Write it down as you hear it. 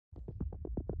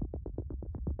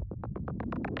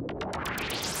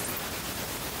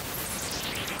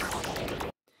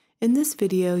In this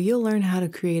video, you'll learn how to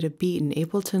create a beat in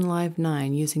Ableton Live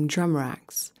 9 using drum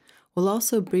racks. We'll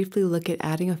also briefly look at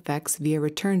adding effects via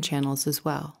return channels as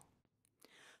well.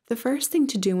 The first thing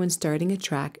to do when starting a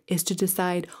track is to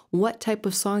decide what type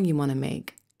of song you want to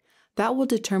make. That will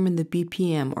determine the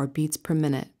BPM or beats per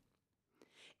minute.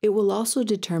 It will also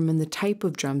determine the type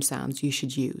of drum sounds you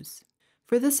should use.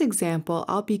 For this example,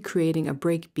 I'll be creating a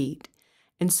break beat,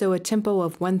 and so a tempo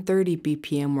of 130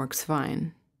 BPM works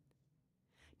fine.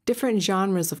 Different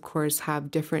genres, of course, have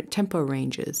different tempo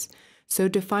ranges, so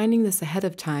defining this ahead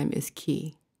of time is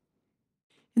key.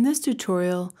 In this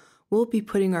tutorial, we'll be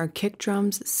putting our kick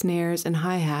drums, snares, and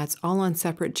hi-hats all on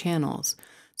separate channels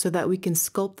so that we can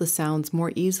sculpt the sounds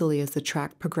more easily as the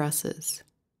track progresses.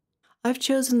 I've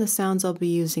chosen the sounds I'll be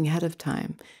using ahead of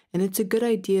time, and it's a good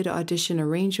idea to audition a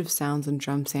range of sounds and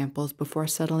drum samples before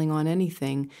settling on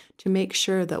anything to make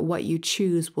sure that what you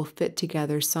choose will fit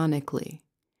together sonically.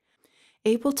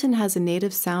 Ableton has a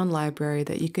native sound library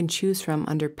that you can choose from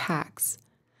under Packs,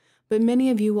 but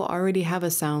many of you will already have a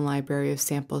sound library of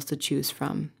samples to choose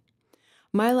from.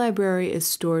 My library is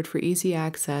stored for easy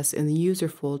access in the user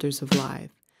folders of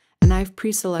Live, and I've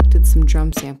pre-selected some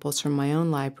drum samples from my own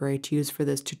library to use for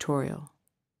this tutorial.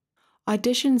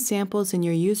 Audition samples in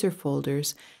your user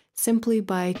folders simply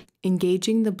by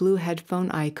engaging the blue headphone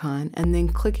icon and then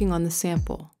clicking on the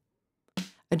sample.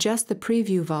 Adjust the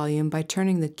preview volume by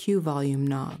turning the Q volume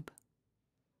knob.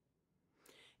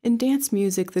 In dance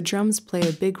music, the drums play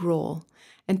a big role,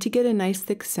 and to get a nice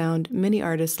thick sound, many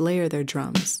artists layer their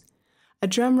drums. A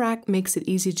drum rack makes it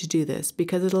easy to do this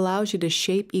because it allows you to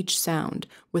shape each sound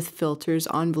with filters,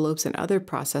 envelopes, and other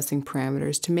processing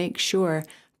parameters to make sure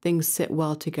things sit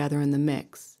well together in the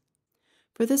mix.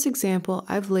 For this example,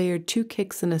 I've layered 2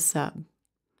 kicks and a sub.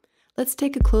 Let's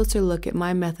take a closer look at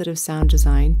my method of sound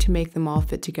design to make them all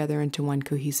fit together into one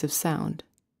cohesive sound.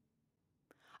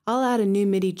 I'll add a new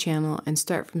MIDI channel and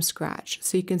start from scratch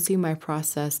so you can see my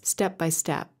process step by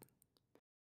step.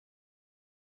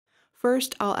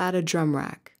 First, I'll add a drum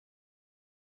rack.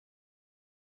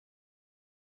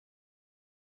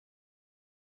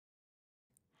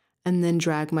 And then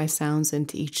drag my sounds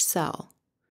into each cell.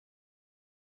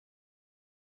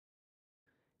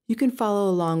 You can follow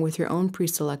along with your own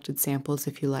pre-selected samples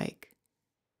if you like.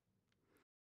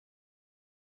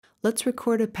 Let's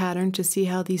record a pattern to see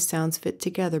how these sounds fit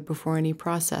together before any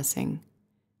processing.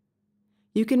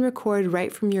 You can record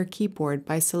right from your keyboard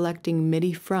by selecting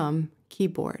MIDI from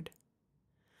Keyboard.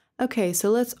 Okay, so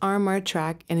let's arm our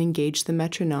track and engage the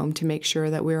metronome to make sure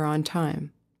that we're on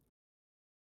time.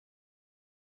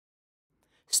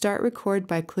 Start record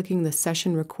by clicking the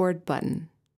Session Record button.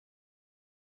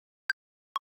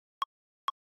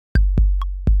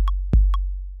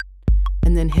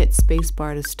 And then hit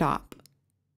spacebar to stop.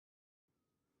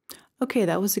 Okay,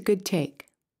 that was a good take.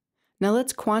 Now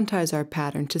let's quantize our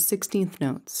pattern to 16th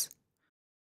notes.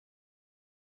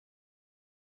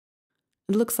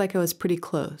 It looks like I was pretty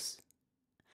close.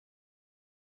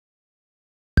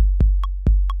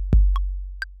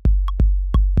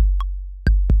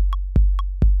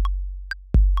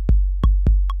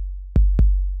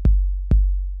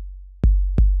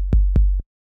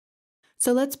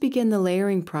 So let's begin the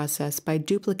layering process by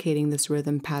duplicating this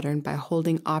rhythm pattern by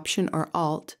holding Option or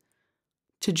Alt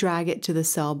to drag it to the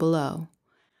cell below.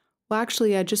 Well,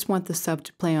 actually, I just want the sub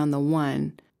to play on the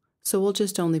 1, so we'll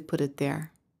just only put it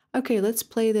there. Okay, let's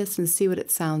play this and see what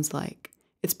it sounds like.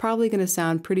 It's probably going to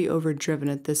sound pretty overdriven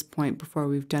at this point before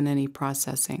we've done any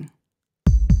processing.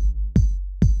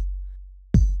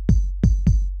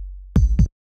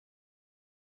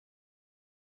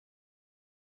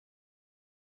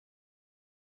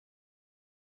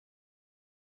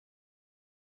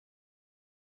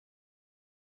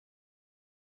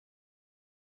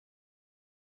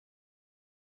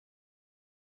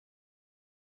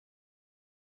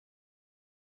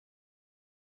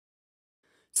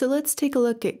 So let's take a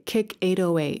look at Kick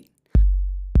 808.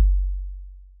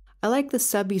 I like the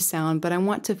subby sound, but I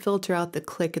want to filter out the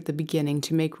click at the beginning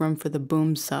to make room for the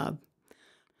boom sub.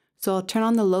 So I'll turn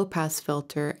on the low pass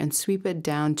filter and sweep it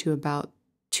down to about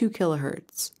 2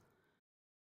 kHz.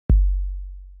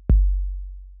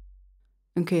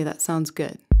 Okay, that sounds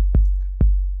good.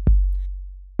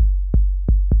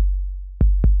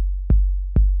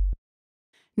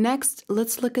 Next,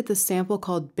 let's look at the sample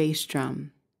called bass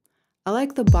drum. I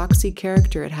like the boxy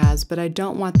character it has, but I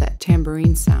don't want that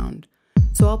tambourine sound.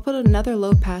 So I'll put another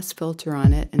low-pass filter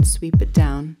on it and sweep it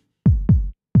down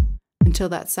until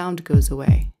that sound goes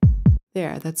away.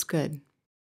 There, that's good.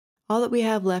 All that we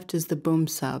have left is the boom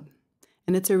sub,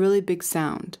 and it's a really big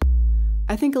sound.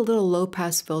 I think a little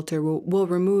low-pass filter will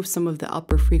remove some of the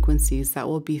upper frequencies that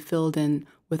will be filled in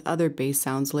with other bass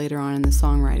sounds later on in the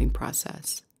songwriting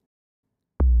process.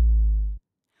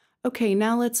 Okay,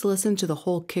 now let's listen to the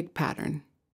whole kick pattern.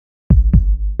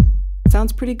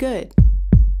 Sounds pretty good.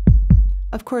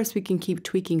 Of course, we can keep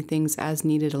tweaking things as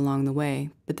needed along the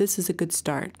way, but this is a good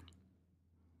start.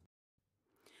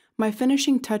 My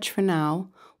finishing touch for now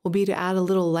will be to add a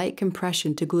little light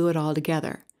compression to glue it all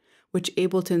together, which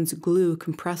Ableton's glue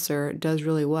compressor does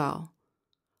really well.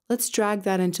 Let's drag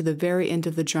that into the very end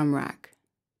of the drum rack.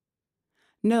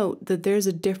 Note that there's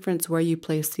a difference where you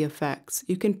place the effects.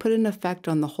 You can put an effect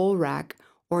on the whole rack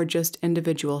or just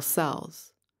individual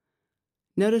cells.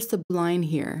 Notice the line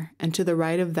here, and to the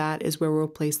right of that is where we'll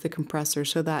place the compressor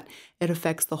so that it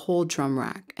affects the whole drum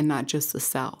rack and not just the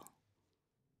cell.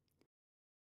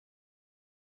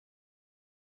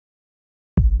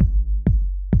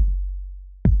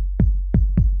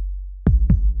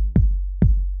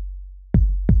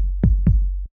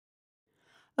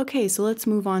 Okay, so let's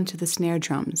move on to the snare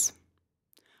drums.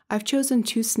 I've chosen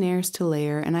 2 snares to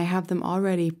layer and I have them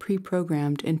already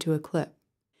pre-programmed into a clip.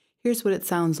 Here's what it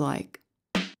sounds like.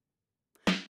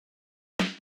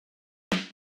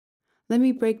 Let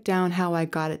me break down how I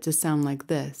got it to sound like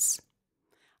this.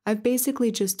 I've basically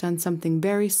just done something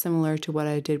very similar to what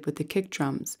I did with the kick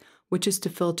drums, which is to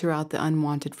filter out the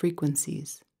unwanted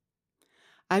frequencies.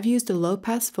 I've used a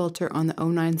low-pass filter on the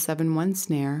 0971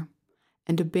 snare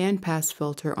and a bandpass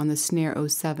filter on the snare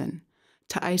 07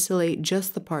 to isolate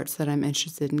just the parts that I'm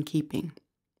interested in keeping.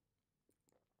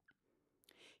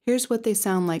 Here's what they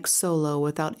sound like solo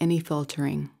without any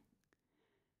filtering.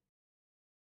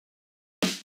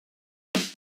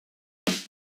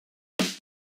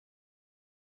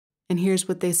 And here's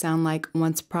what they sound like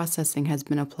once processing has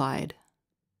been applied.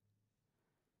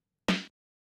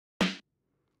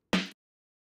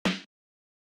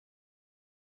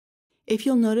 If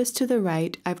you'll notice to the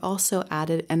right, I've also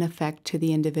added an effect to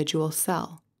the individual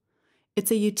cell.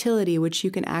 It's a utility which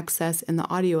you can access in the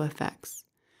audio effects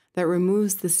that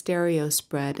removes the stereo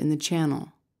spread in the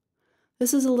channel.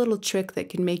 This is a little trick that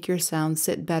can make your sound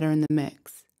sit better in the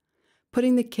mix.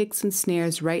 Putting the kicks and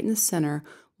snares right in the center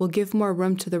will give more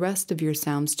room to the rest of your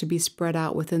sounds to be spread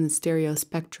out within the stereo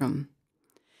spectrum.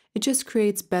 It just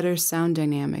creates better sound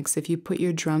dynamics if you put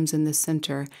your drums in the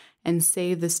center and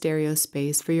save the stereo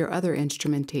space for your other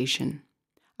instrumentation.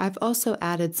 I've also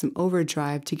added some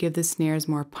overdrive to give the snares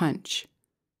more punch.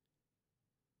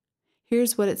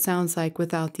 Here's what it sounds like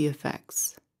without the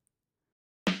effects.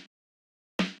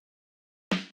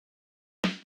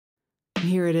 And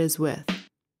here it is with.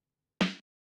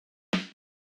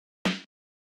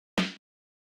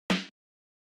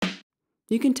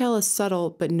 You can tell a subtle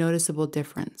but noticeable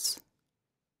difference.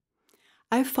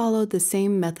 I've followed the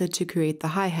same method to create the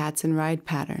hi-hats and ride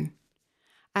pattern.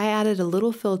 I added a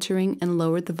little filtering and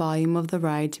lowered the volume of the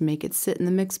ride to make it sit in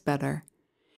the mix better.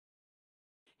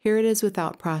 Here it is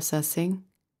without processing.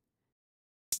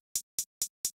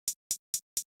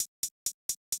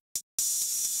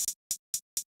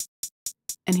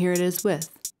 And here it is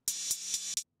with.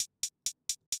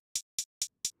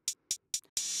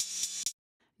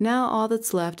 Now all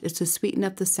that's left is to sweeten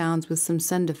up the sounds with some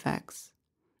send effects.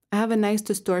 I have a nice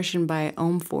distortion by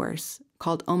Ohm Force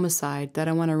called Ohmicide that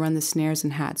I want to run the snares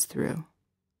and hats through.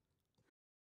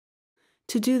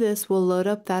 To do this, we'll load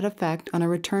up that effect on a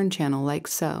return channel like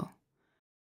so.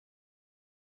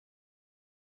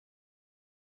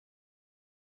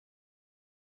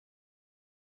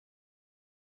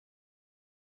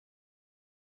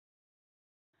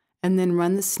 And then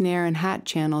run the snare and hat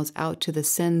channels out to the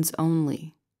sends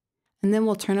only. And then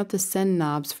we'll turn up the send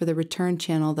knobs for the return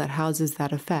channel that houses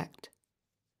that effect.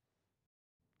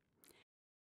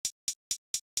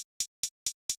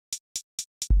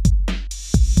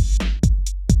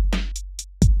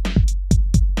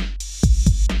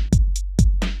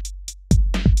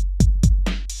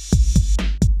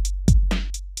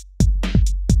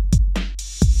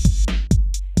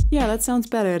 Yeah, that sounds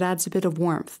better. It adds a bit of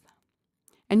warmth.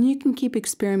 And you can keep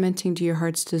experimenting to your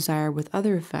heart's desire with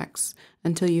other effects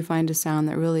until you find a sound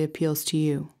that really appeals to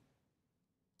you.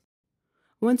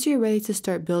 Once you're ready to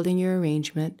start building your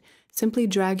arrangement, simply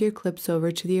drag your clips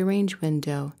over to the Arrange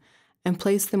window and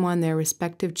place them on their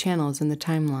respective channels in the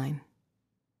timeline.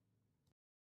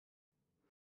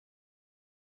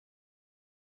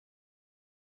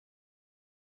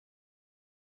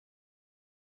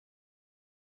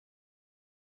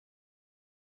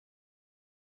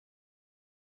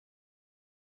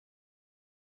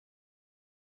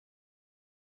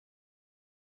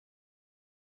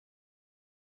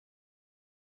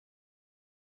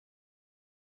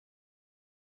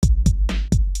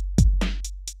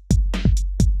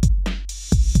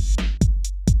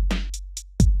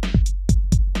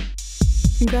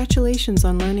 Congratulations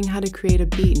on learning how to create a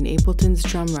beat in Ableton's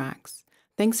drum racks.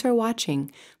 Thanks for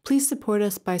watching. Please support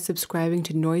us by subscribing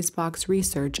to Noisebox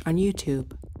Research on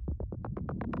YouTube.